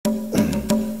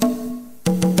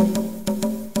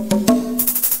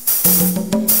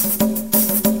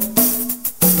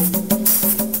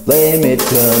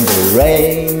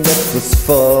rain that was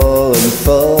falling,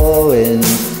 falling.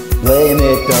 Blame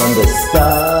it on the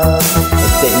stars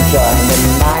that didn't shine the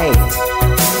night.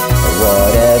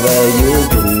 Whatever you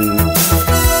do,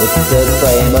 put the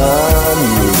blame on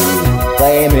you.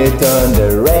 Blame it on the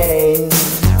rain.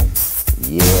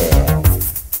 Yeah.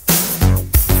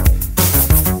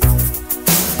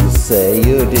 You say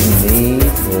you didn't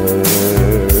need her.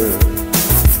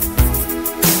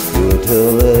 You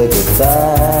told her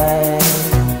goodbye.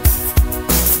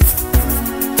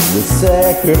 You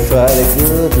sacrifice a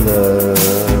good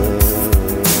love,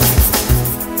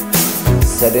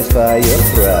 satisfy your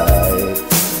pride.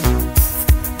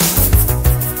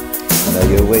 Now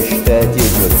you wish that you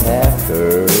could have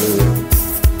her,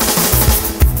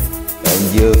 and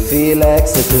you feel like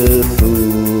such a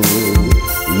fool.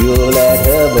 You let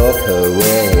her walk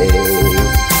away.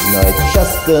 No, it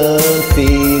just don't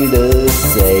feel the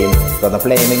same. Gonna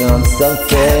blame it on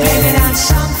something.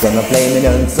 Gonna blame it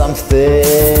on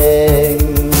something.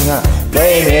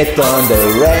 Blame it on the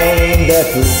rain that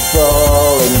was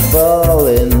falling,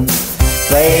 falling.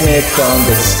 Blame it on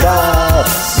the stars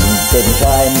that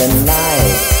shine the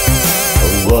night.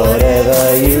 Whatever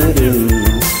you do,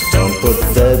 don't put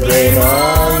the blame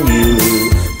on you.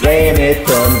 Blame it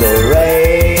on the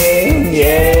rain,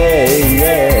 yeah,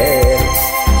 yeah.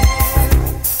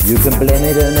 You can blame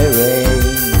it on the rain.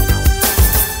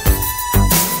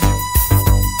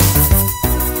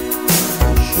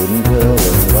 You shouldn't go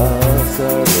and was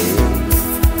sorry.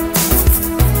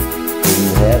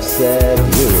 Couldn't have said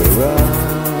you were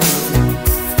wrong,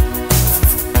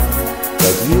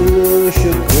 but you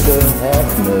couldn't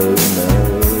have known, no.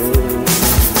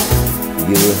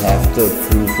 You have to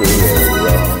prove you were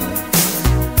wrong.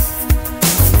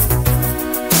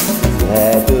 You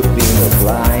had to be more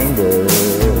blinded.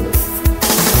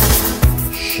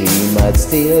 She might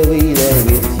still be there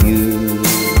with you.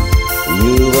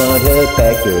 You want her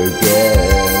back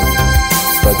again,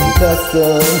 but she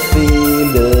doesn't feel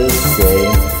the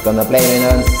same. Gonna blame it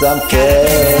on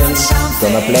something.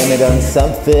 Gonna blame it on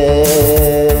something.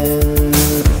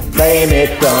 Blame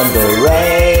it on the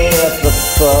rain that was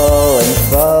falling,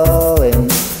 falling.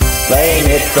 Blame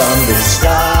it on the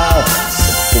stars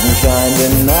that didn't shine the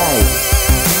night.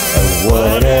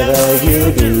 Whatever you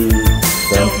do,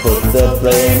 don't put the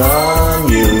blame on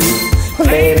you.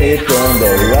 Blame it on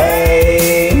the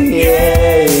rain,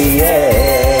 yeah, yeah.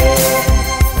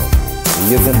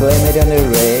 You can blame it on the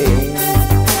rain,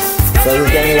 so you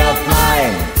get it off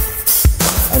mine,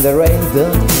 and the rain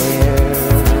don't care.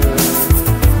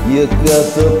 You got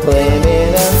to blame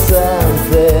it on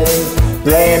something.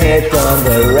 Blame it on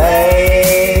the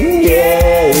rain,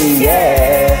 yeah,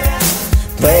 yeah.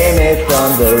 Blame it on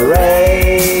the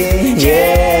rain,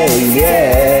 yeah,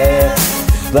 yeah.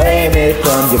 Blame it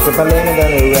on you, blame it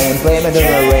on the rain, blame it on the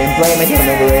rain, blame it on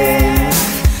the rain.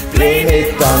 Blame it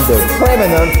on the, blame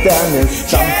it on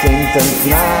something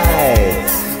tonight.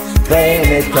 Blame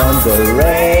it on the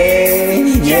rain,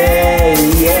 yeah,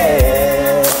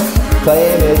 yeah.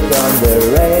 Blame it on the